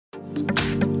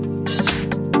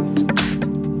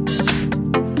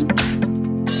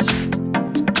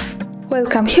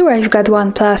Welcome, here I've got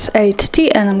OnePlus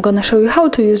 8T and I'm gonna show you how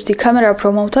to use the camera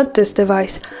promote at this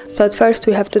device. So at first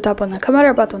we have to tap on the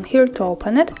camera button here to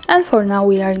open it, and for now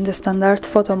we are in the standard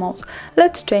photo mode.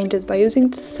 Let's change it by using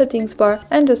the settings bar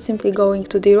and just simply going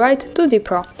to the right to the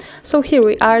Pro. So here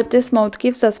we are. This mode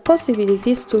gives us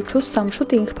possibilities to choose some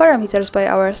shooting parameters by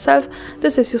ourselves.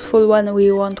 This is useful when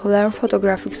we want to learn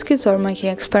photographic skills or making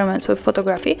experiments with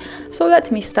photography. So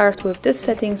let me start with this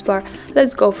settings bar.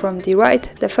 Let's go from the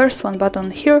right. The first one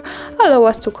button here allow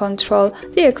us to control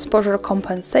the exposure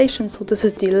compensation, so this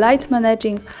is the light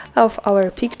managing of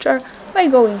our picture. By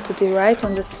going to the right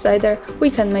on the slider we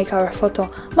can make our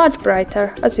photo much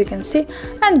brighter, as you can see,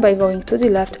 and by going to the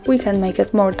left we can make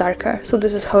it more darker. So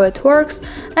this is how it works,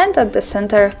 and at the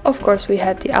center of course we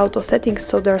have the auto settings,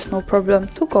 so there's no problem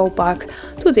to go back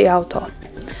to the auto.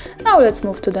 Now let's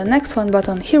move to the next one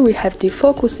button. Here we have the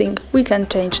focusing. We can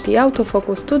change the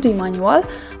autofocus to the manual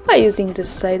by using this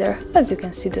slider. As you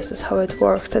can see, this is how it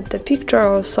works at the picture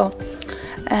also.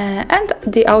 And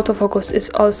the autofocus is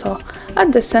also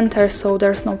at the center, so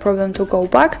there's no problem to go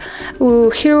back.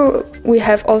 Here we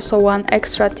have also one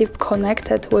extra tip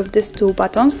connected with these two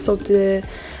buttons, so the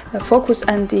focus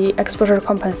and the exposure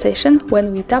compensation.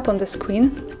 When we tap on the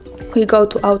screen, we go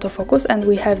to autofocus and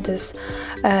we have this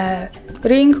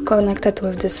ring connected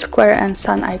with this square and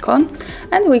sun icon,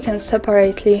 and we can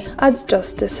separately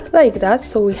adjust this like that.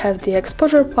 So we have the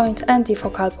exposure point and the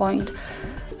focal point.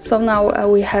 So now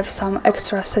we have some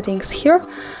extra settings here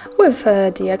with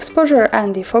the exposure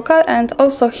and the focal, and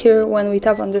also here when we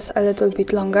tap on this a little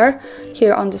bit longer,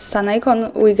 here on the sun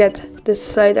icon we get this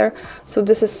slider. So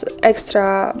this is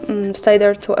extra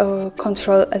slider to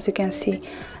control, as you can see,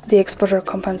 the exposure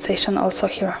compensation also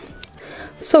here.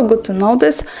 So good to know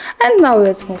this. And now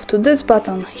let's move to this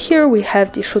button. Here we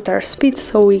have the shutter speed,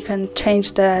 so we can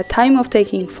change the time of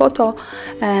taking photo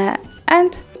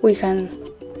and we can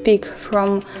pick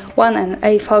from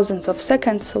 1/8,000 of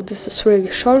seconds, so this is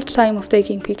really short time of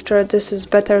taking picture. This is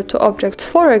better to objects,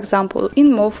 for example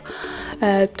in move,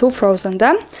 to frozen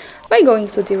them. By going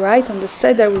to the right on the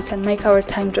slider we can make our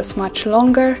time just much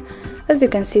longer, as you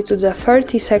can see, to the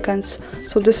 30 seconds.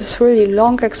 So this is really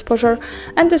long exposure,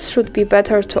 and this should be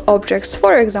better to objects,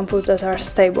 for example, that are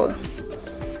stable.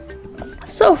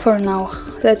 So for now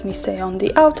let me stay on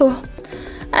the auto.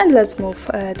 And let's move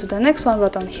to the next one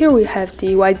button. Here we have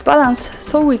the white balance,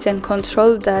 so we can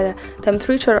control the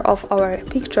temperature of our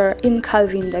picture in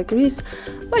Kelvin degrees.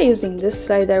 By using this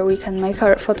slider we can make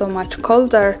our photo much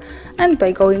colder, and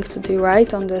by going to the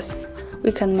right on this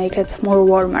we can make it more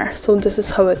warmer. So this is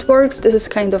how it works. This is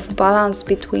kind of balance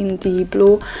between the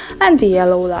blue and the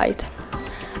yellow light.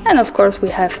 And of course we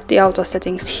have the auto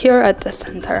settings here at the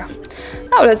center.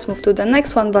 Now let's move to the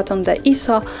next one button, the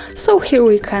ISO. So here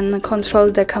we can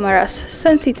control the camera's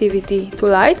sensitivity to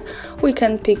light. We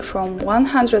can pick from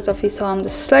 100 of ISO on the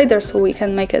slider, so we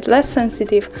can make it less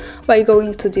sensitive. By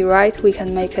going to the right we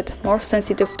can make it more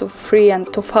sensitive to 3 and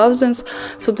 2000.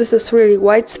 So this is really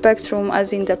wide spectrum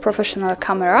as in the professional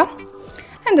camera,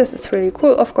 and this is really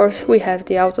cool. Of course we have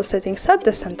the auto settings at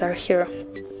the center here.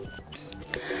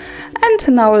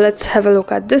 And now let's have a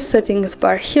look at this settings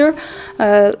bar here.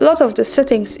 A lot of the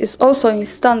settings is also in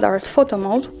standard photo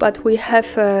mode, but we have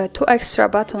two extra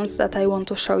buttons that I want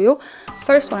to show you.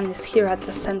 First one is here at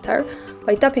the center.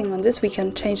 By tapping on this we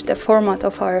can change the format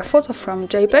of our photo from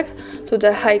JPEG to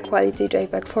the high quality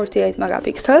JPEG 48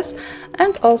 megapixels,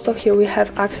 and also here we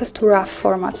have access to RAW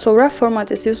format. So RAW format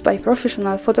is used by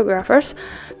professional photographers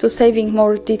to saving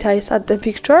more details at the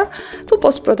picture, to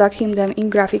post-producing them in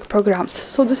graphic programs.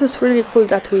 So this is really cool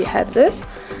that we have this.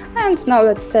 And now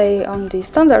let's stay on the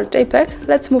standard JPEG.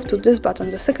 Let's move to this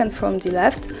button, the second from the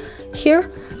left.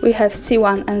 Here we have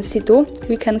C1 and C2.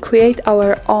 We can create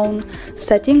our own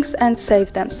settings and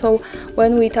save them. So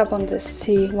when we tap on this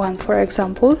C1, for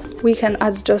example, we can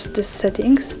adjust these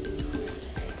settings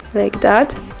like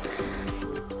that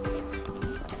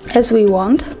as we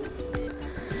want.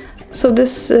 So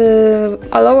this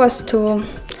allows us to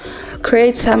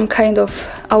create some kind of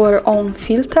our own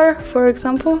filter, for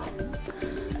example.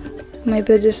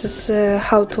 Maybe this is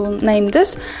how to name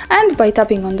this. And by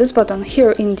tapping on this button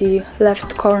here in the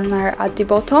left corner at the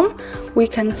bottom, we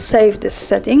can save these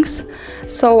settings.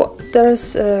 So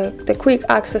there's the quick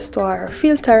access to our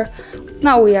filter.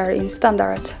 Now we are in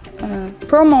standard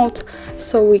Pro mode,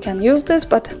 so we can use this,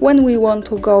 but when we want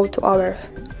to go to our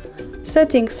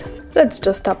settings, let's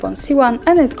just tap on C1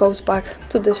 and it goes back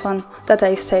to this one that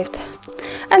I've saved.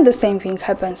 And the same thing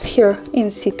happens here in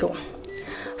C2.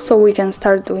 So we can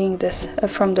start doing this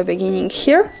from the beginning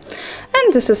here,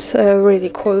 and this is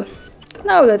really cool.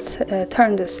 Now let's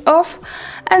turn this off,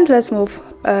 and let's move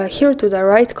here to the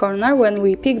right corner. When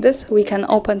we pick this, we can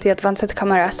open the advanced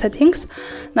camera settings.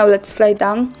 Now let's slide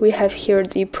down. We have here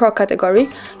the Pro category.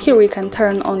 Here we can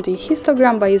turn on the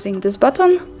histogram by using this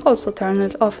button, also turn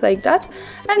it off like that,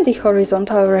 and the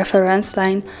horizontal reference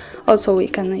line. Also we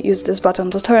can use this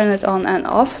button to turn it on and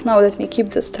off. Now let me keep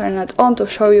this turned on to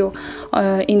show you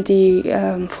in the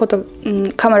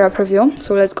camera preview.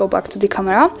 So let's go back to the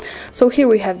camera. So here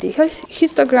we have the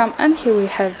histogram, and here we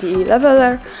have the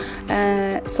leveler.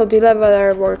 So the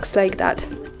leveler works like that.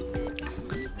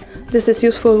 This is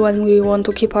useful when we want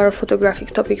to keep our photographic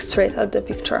topic straight at the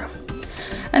picture.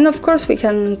 And of course we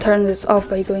can turn this off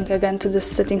by going again to the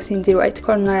settings in the right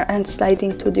corner and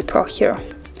sliding to the Pro here.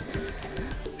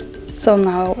 So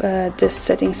now these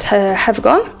settings have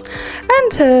gone,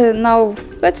 and now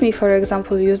let me, for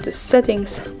example, use these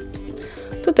settings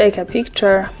to take a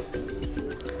picture.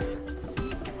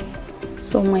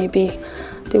 So maybe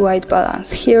the white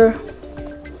balance here,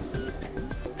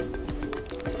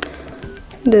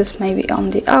 this maybe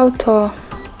on the auto,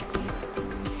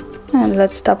 and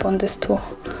let's tap on this to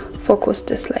focus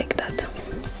this like that.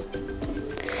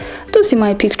 To see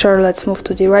my picture, let's move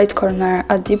to the right corner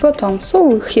at the bottom.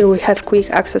 So here we have quick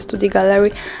access to the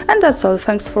gallery, and that's all.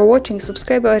 Thanks for watching,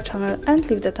 subscribe our channel and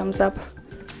leave the thumbs up.